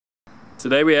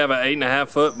Today we have an 8.5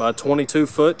 foot by 22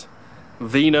 foot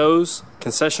V-nose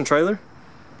concession trailer.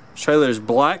 This trailer is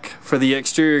black for the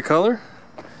exterior color.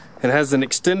 It has an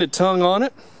extended tongue on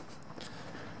it.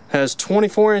 Has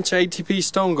 24-inch ATP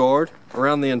stone guard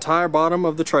around the entire bottom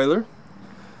of the trailer.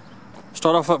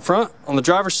 Start off up front on the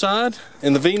driver's side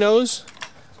in the V-nose.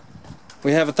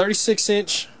 We have a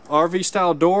 36-inch RV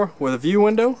style door with a view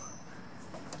window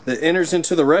that enters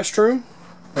into the restroom.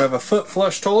 We have a foot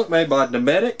flush toilet made by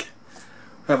Dometic.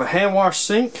 We have a hand wash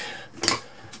sink.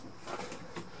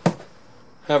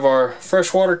 Have our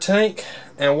freshwater tank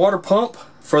and water pump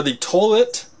for the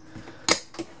toilet.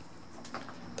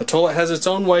 The toilet has its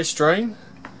own waste drain.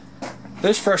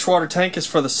 This freshwater tank is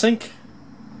for the sink,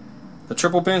 the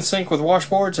triple bin sink with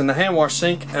washboards, and the hand wash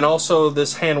sink, and also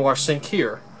this hand wash sink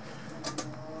here.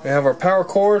 We have our power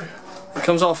cord. It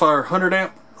comes off our 100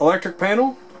 amp electric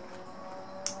panel.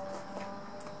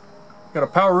 Got a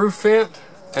power roof vent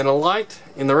and a light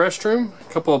in the restroom,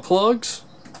 a couple of plugs.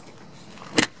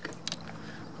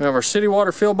 We have our city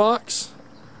water fill box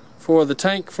for the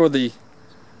tank for the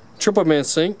triple bin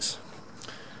sinks.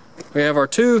 We have our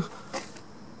two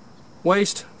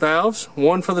waste valves,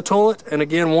 one for the toilet and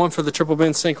again one for the triple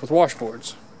bin sink with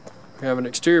washboards. We have an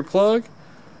exterior plug.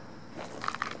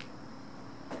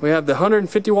 We have the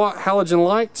 150 watt halogen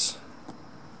lights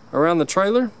around the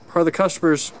trailer per the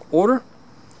customer's order.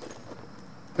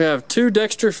 We have two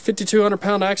Dexter 5,200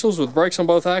 pound axles with brakes on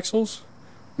both axles,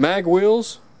 mag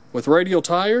wheels with radial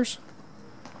tires.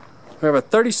 We have a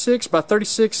 36 by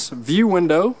 36 view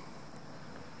window.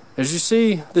 As you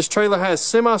see, this trailer has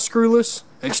semi-screwless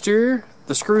exterior.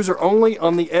 The screws are only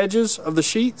on the edges of the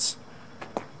sheets.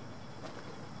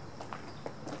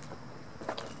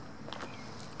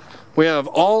 We have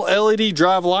all LED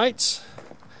drive lights.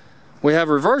 We have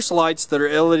reverse lights that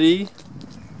are LED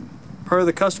per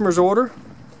the customer's order.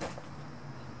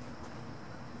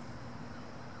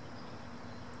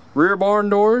 Rear barn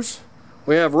doors.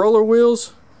 We have roller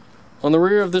wheels on the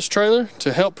rear of this trailer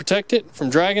to help protect it from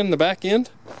dragging the back end.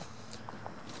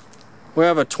 We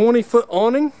have a 20-foot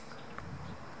awning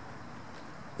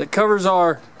that covers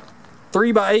our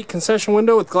 3x8 concession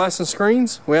window with glass and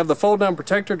screens. We have the fold-down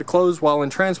protector to close while in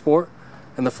transport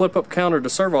and the flip-up counter to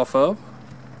serve off of.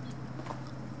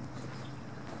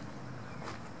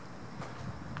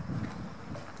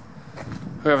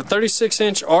 We have a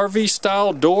 36-inch RV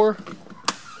style door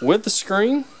with the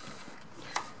screen,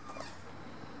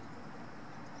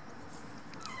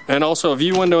 and also a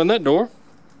view window in that door.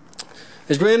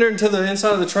 As we enter into the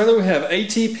inside of the trailer, we have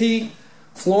ATP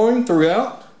flooring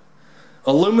throughout,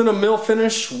 aluminum mill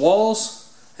finish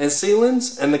walls and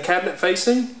ceilings, and the cabinet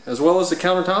facing, as well as the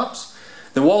countertops.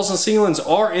 The walls and ceilings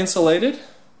are insulated.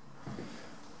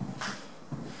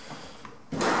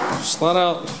 Slide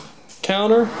out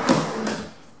counter.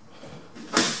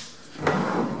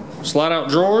 Slide out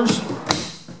drawers.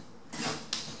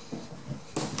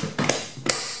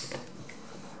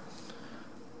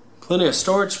 Plenty of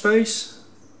storage space.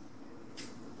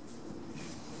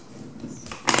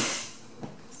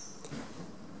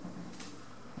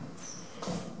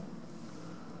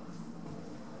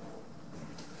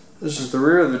 This is the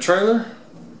rear of the trailer.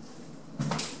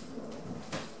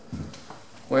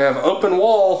 We have open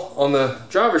wall on the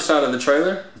driver's side of the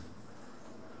trailer.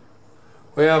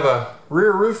 We have a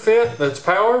rear roof vent that's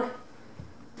powered,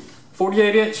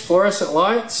 48-inch fluorescent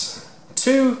lights,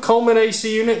 two Coleman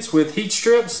AC units with heat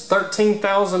strips,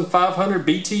 13,500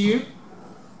 BTU.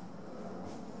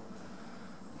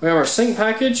 We have our sink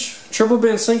package, triple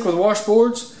bin sink with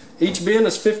washboards. Each bin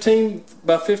is 15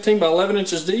 by 15 by 11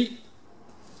 inches deep.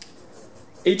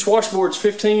 Each washboard is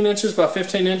 15 inches by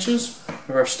 15 inches. We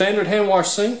have our standard hand wash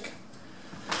sink,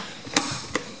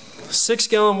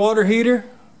 6-gallon water heater,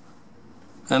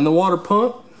 and the water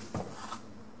pump.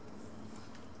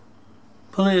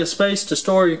 Plenty of space to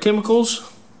store your chemicals,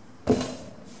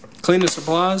 cleaning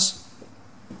supplies.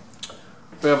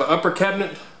 We have an upper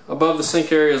cabinet above the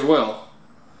sink area as well.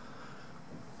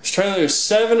 This trailer is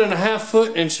 7.5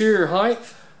 foot interior height.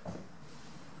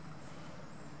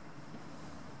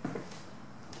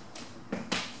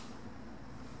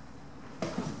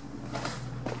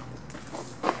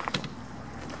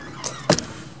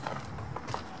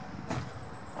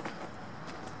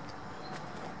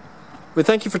 We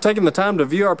thank you for taking the time to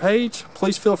view our page.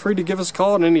 Please feel free to give us a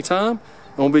call at any time,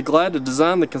 and we'll be glad to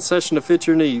design the concession to fit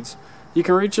your needs. You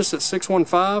can reach us at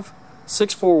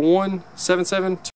 615-641-7722.